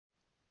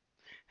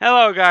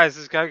Hello guys,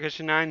 this is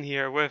Guycushion9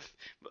 here with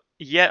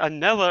yet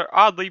another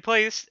oddly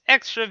placed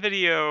extra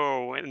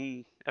video,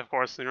 and of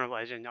course Lunar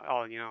Legend,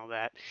 all you know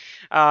that.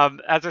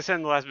 As I said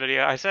in the last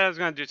video, I said I was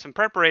going to do some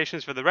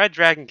preparations for the Red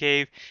Dragon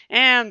Cave,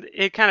 and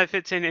it kind of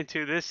fits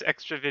into this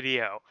extra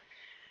video.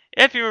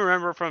 If you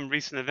remember from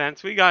recent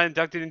events, we got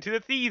inducted into the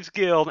Thieves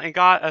Guild and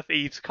got a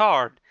Thieves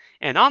card.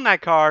 And on that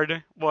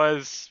card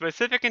was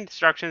specific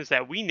instructions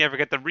that we never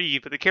get to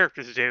read, but the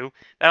characters do,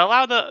 that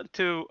allowed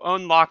to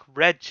unlock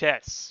red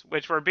chests,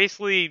 which were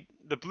basically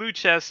the blue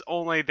chests,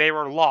 only they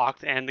were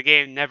locked, and the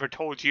game never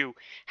told you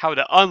how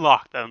to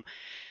unlock them.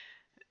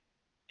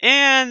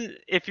 And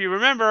if you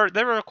remember,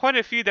 there were quite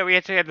a few that we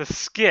actually had to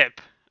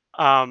skip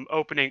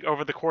opening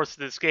over the course of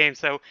this game,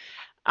 so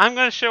I'm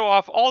going to show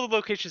off all the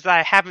locations that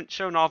I haven't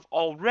shown off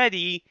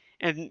already,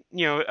 and,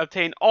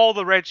 obtain all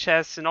the red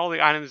chests and all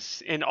the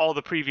items in all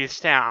the previous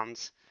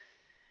towns.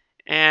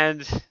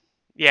 And,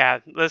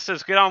 yeah, let's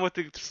just get on with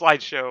the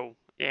slideshow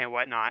and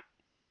whatnot.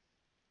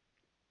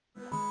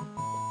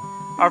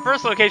 Our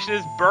first location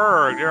is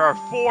Berg. There are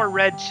 4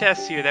 red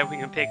chests here that we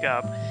can pick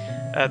up.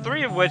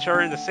 3 of which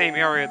are in the same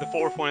area, the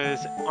 4th one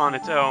is on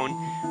its own.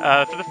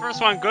 For the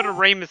first one, go to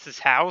Ramus's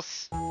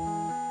house.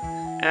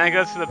 And then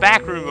go to the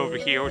back room over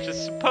here, which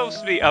is supposed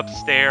to be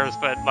upstairs,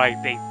 but,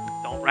 they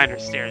don't render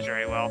stairs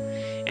very well.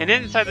 And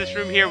inside this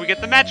room here, we get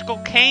the magical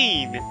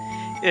cane.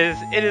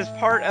 It is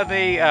part of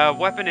a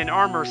weapon and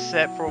armor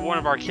set for one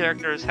of our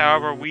characters.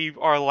 However, we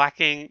are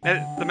lacking...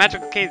 the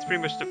magical cane is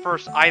pretty much the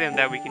first item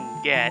that we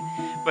can get.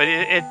 But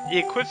it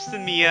equips the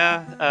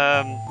Mia,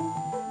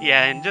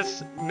 and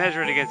just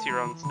measure it against your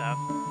own stuff.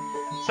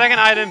 Second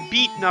item,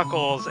 Beat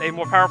Knuckles, a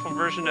more powerful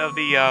version of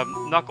the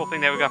knuckle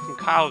thing that we got from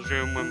Kyle's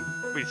room when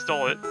we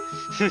stole it.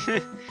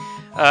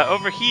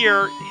 Over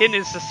here, hidden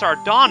is the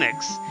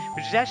Sardonyx,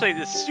 which is actually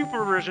the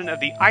super version of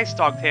the Ice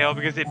Dog tail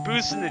because it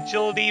boosts an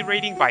agility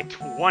rating by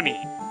 20.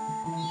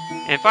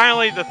 And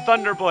finally, the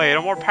Thunderblade,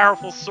 a more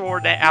powerful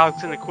sword that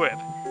Alex can equip.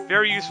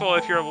 Very useful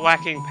if you're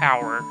lacking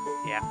power.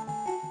 Yeah.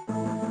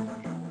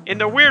 In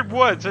the Weird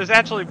Woods, there's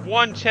actually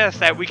one chest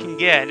that we can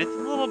get. It's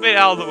a little bit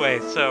out of the way,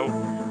 so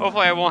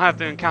hopefully I won't have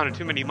to encounter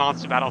too many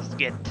monster battles to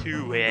get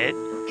to it.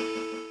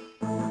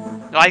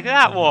 Like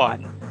that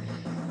one.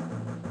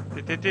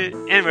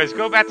 Anyways,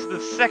 go back to the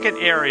second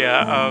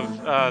area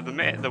of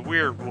the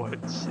Weird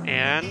Woods,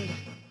 and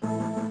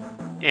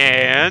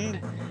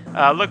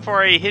look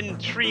for a hidden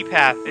tree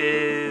path.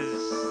 Is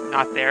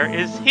not there.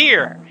 Is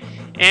here,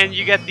 and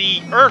you get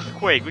the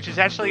Earthquake, which is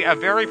actually a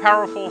very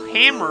powerful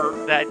hammer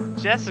that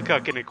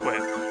Jessica can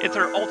equip. It's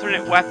her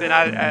alternate weapon.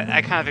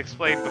 I kind of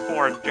explained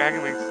before.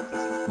 Dragon Wings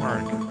doesn't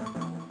work.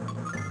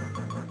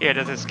 Yeah,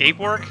 does escape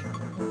work?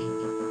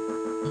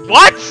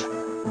 What?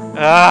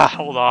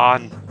 Hold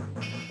on.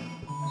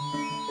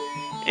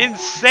 In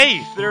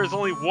safe, there's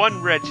only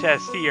one red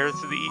chest here,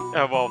 so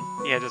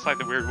just like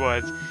the Weird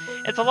Woods.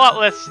 It's a lot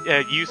less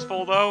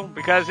useful, though,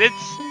 because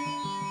it's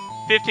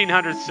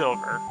 1,500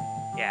 silver.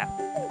 Yeah.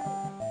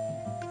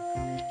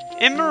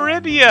 In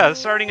Maribia,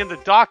 starting in the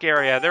dock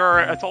area, there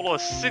are a total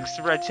of 6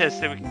 red chests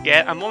that we can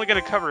get. I'm only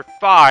going to cover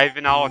 5,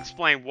 and I'll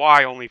explain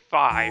why only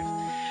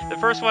 5. The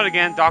first one,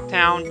 again,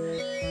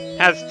 Docktown,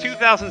 has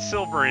 2,000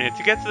 silver in it.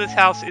 To get to this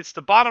house, it's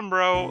the bottom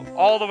row,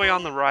 all the way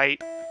on the right.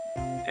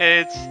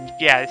 It's,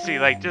 see,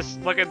 just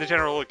look at the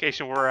general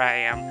location where I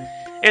am.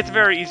 It's a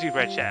very easy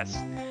red chest.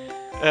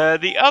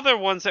 The other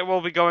ones that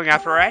we'll be going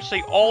after are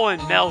actually all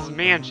in Mel's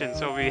mansion,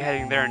 so we'll be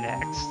heading there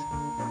next.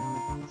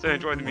 So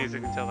enjoy the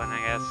music until then, I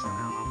guess.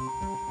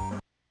 I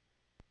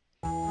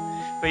don't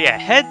know. But yeah,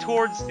 head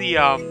towards the,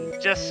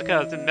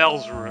 Jessica's and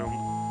Mel's room,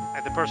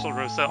 at the personal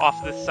room, so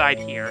off to this side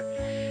here.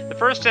 The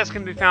first chest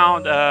can be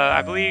found,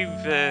 I believe,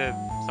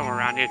 somewhere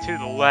around here, to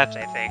the left,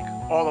 I think.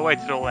 All the way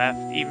to the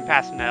left, even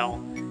past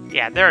Mel.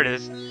 Yeah, there it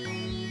is.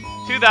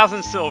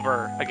 2,000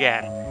 silver,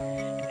 again.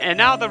 And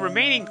now the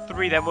remaining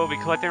 3 that we'll be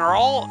collecting are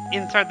all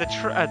inside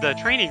the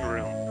training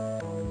room.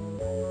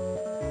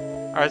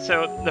 Alright,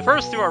 so the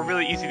first 2 are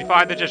really easy to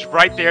find. They're just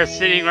right there,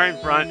 sitting right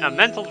in front. A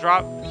mental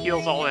drop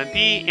heals all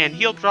MP, and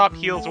heal drop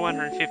heals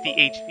 150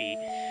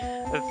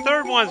 HP. The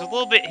third one is a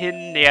little bit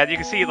hidden. Yeah, you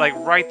can see it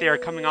right there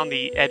coming on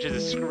the edge of the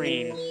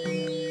screen.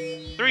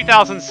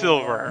 3,000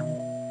 silver.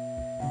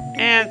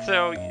 And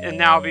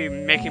now I'll be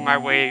making my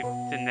way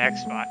to the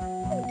next spot.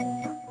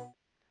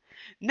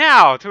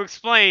 Now, to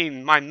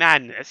explain my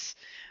madness,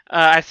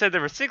 I said there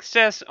were 6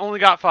 chests, only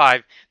got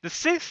 5. The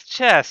 6th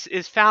chest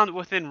is found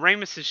within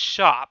Ramus's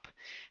shop.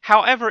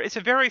 However, it's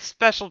a very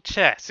special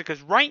chest,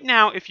 because right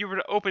now, if you were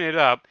to open it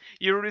up,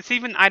 you would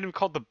receive an item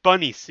called the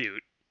Bunny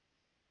Suit.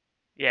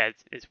 Yeah,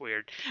 it's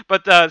weird.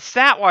 But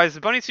stat-wise,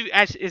 the Bunny Suit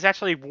is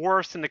actually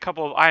worse than a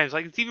couple of items.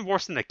 It's even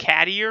worse than the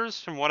cat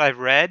ears, from what I've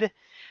read.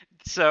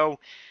 So...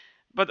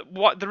 But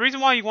the reason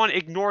why you want to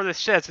ignore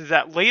this chest is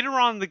that later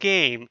on in the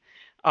game,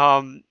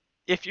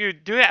 if you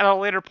do it at a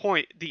later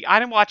point, the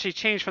item will actually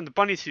change from the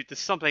bunny suit to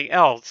something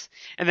else.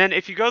 And then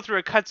if you go through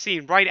a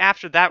cutscene right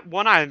after that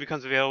one item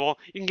becomes available,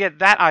 you can get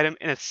that item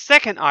and a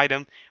second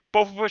item,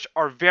 both of which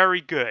are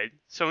very good.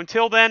 So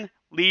until then,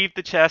 leave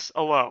the chest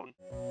alone.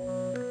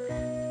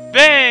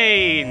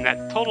 Bane! mean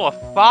that total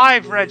of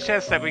 5 red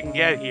chests that we can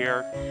get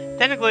here.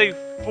 Technically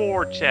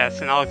 4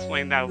 chests, and I'll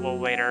explain that a little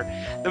later.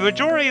 The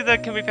majority of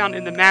them can be found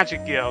in the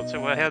Magic Guild,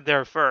 so we'll head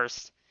there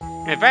first.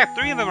 And in fact,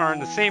 3 of them are in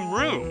the same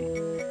room.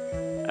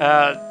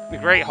 The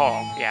Great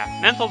Hall, yeah.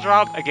 Mental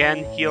Drop,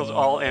 again, heals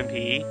all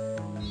MP.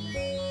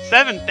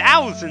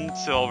 7,000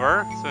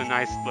 silver, so a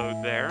nice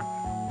load there.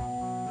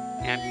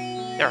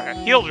 And there we go.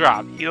 Heal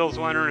Drop, heals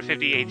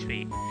 150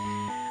 HP.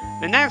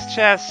 The next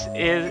chest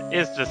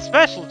is the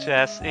special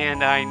chest,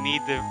 and I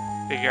need to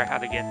figure out how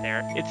to get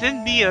there. It's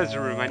in Mia's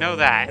room, I know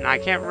that, and I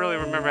can't really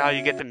remember how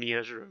you get to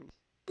Mia's room.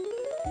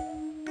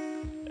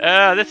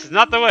 This is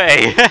not the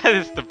way.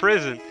 This is the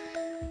prison.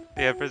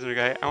 Yeah, prisoner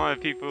guy. I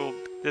want people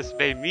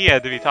disobey Mia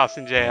to be tossed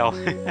in jail.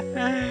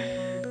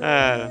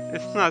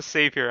 It's not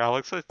safe here,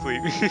 Alex. Let's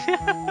leave.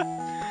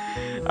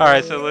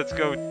 Alright, so let's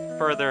go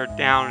further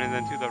down and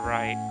then to the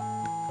right.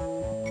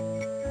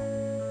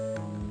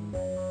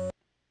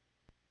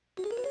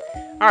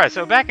 Alright,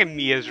 so back in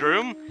Mia's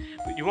room,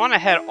 you want to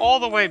head all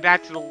the way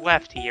back to the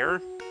left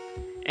here.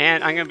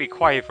 And I'm going to be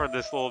quiet for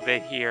this little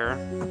bit here.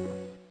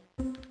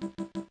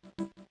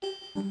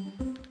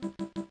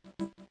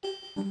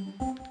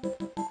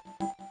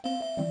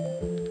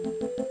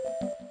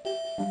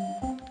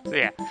 So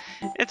yeah,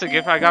 it's a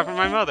gift I got from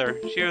my mother.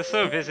 She was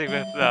so busy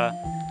with the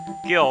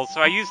guild, so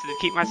I used it to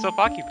keep myself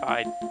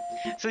occupied.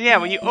 So yeah,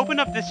 when you open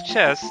up this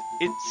chest,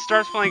 it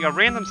starts playing a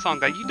random song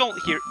that you don't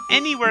hear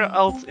anywhere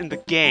else in the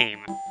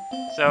game.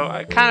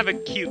 So kind of a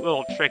cute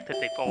little trick that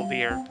they pulled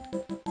here.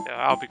 So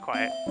I'll be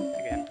quiet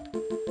again.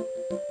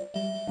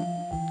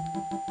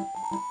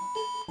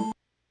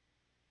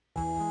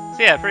 So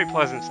yeah, pretty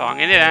pleasant song,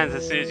 and it ends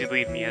as soon as you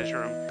leave Mia's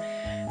room.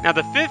 Now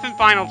the 5th and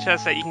final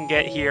chest that you can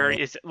get here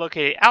is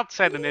located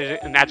outside the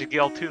Magic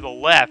Guild to the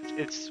left.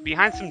 It's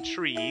behind some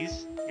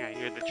trees. Yeah, you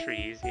hear the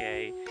trees,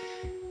 yay.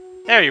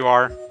 There you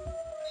are.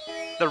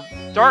 The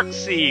Dark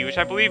Sea, which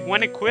I believe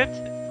when equipped,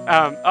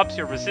 ups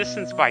your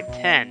resistance by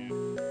 10.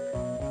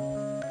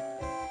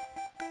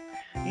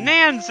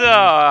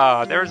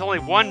 Nanza! There's only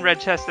 1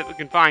 red chest that we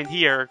can find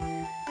here.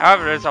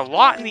 However, there's a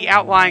lot in the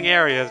outlying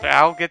areas, but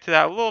I'll get to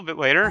that a little bit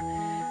later.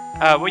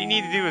 What you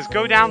need to do is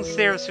go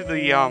downstairs to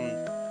the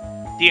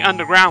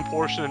underground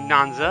portion of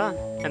Nanza,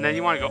 and then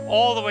you want to go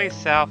all the way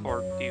south,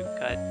 or do you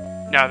cut?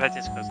 No, that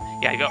just goes.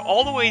 Yeah, you go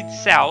all the way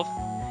south,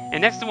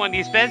 and next to one of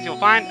these beds, you'll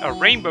find a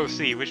Rainbow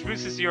Sea, which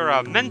boosts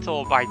your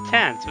mental by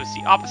 10, so it's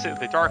the opposite of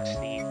the Dark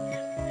Sea.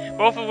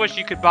 Both of which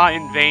you could buy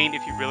in vain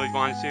if you really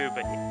wanted to,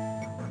 but yeah.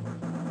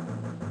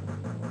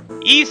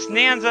 East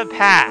Nanza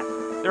Path.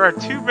 There are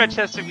 2 red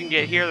chests that we can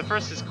get here. The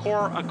first is a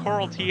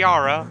Coral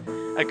Tiara,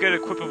 a good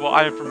equipable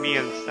item for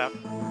Mia and stuff.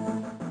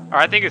 Or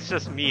I think it's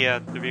just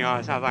Mia, to be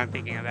honest, now that I'm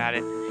thinking about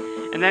it.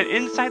 And then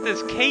inside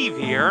this cave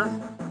here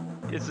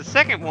is the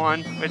second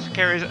one, which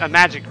carries a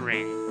magic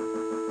ring.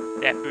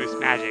 That boosts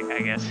magic,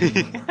 I guess.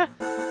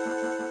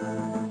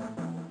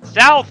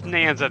 South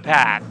Nanza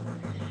Path.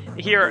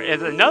 Here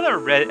is another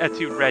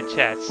 2 red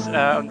chests.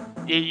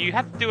 You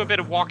have to do a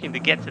bit of walking to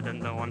get to them,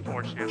 though,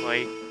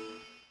 unfortunately.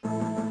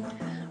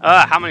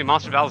 How many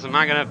monster battles am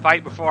I gonna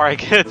fight before I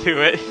get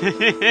to it?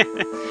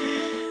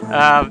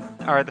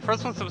 Alright, the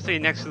first one's supposed to be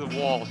next to the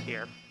walls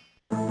here.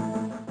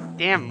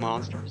 Damn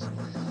monsters.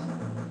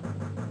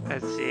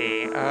 Let's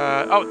see.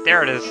 Oh,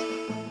 there it is.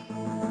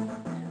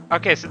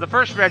 Okay, so the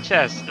first red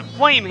chest, the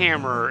Flame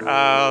Hammer.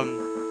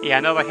 Yeah,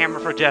 another hammer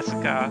for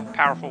Jessica.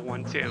 Powerful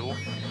one, too.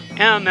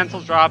 And a Mental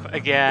Drop,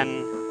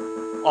 again.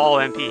 All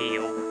MP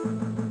heal.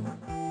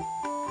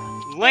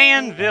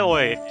 Land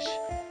Village.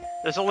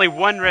 There's only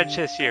 1 red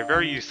chest here.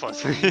 Very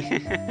useless.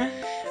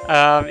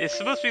 It's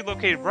supposed to be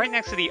located right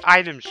next to the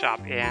item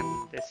shop, and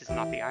this is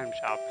not the item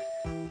shop.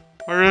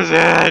 Where is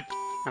it?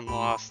 I'm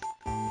lost.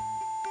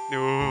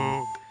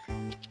 No.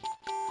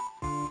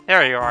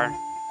 There you are.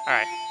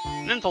 Alright.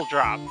 Mental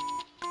Drop.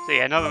 So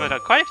yeah,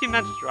 quite a few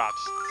mental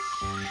drops.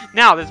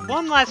 Now, there's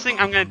one last thing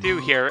I'm going to do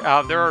here.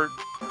 There are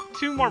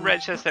 2 more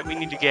red chests that we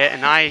need to get,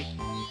 and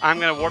I'm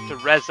going to warp to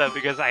Reza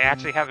because I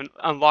actually haven't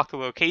unlocked the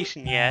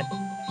location yet.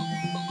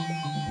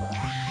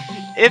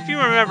 If you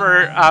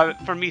remember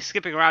from me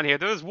skipping around here,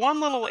 there was one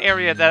little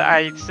area that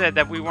I said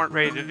that we weren't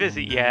ready to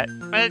visit yet,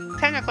 but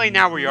technically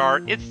now we are.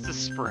 It's the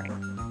spring.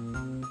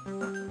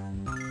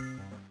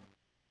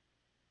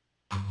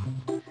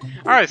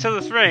 Alright, so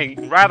the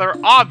spring. Rather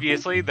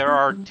obviously, there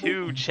are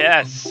 2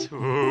 chests.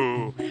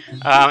 Ooh.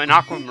 An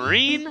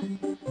Aquamarine.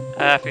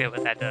 I forget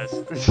what that does.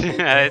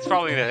 It's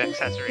probably an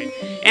accessory.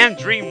 And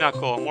Dream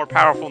Knuckle, a more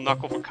powerful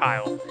knuckle for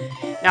Kyle.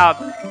 Now,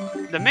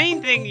 the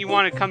main thing you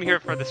want to come here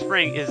for the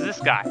spring is this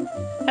guy.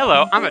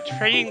 Hello, I'm a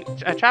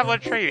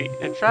traveling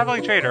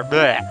trader.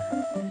 Blech.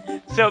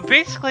 So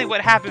basically what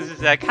happens is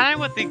that kind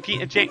of with the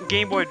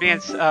Game Boy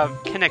Advance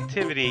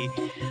connectivity,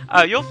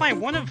 you'll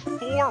find one of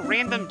 4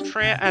 random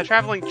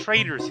traveling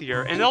traders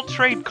here, and they'll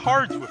trade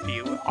cards with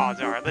you,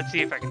 odds are. Let's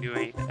see if I can do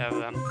any of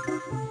them.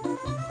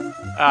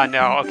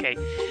 No, okay.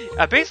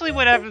 Basically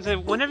what happens is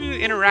whenever you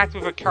interact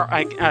with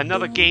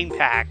another game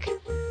pack,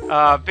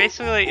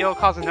 basically it'll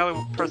cause another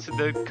person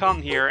to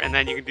come here, and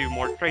then you can do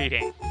more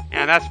trading.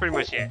 And that's pretty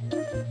much it.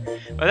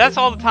 But that's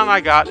all the time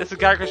I got. This is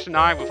Guy Christian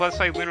 9 with Let's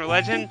Play Lunar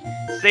Legend.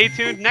 Stay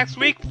tuned next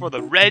week for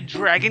the Red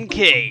Dragon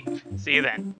Cave. See you then.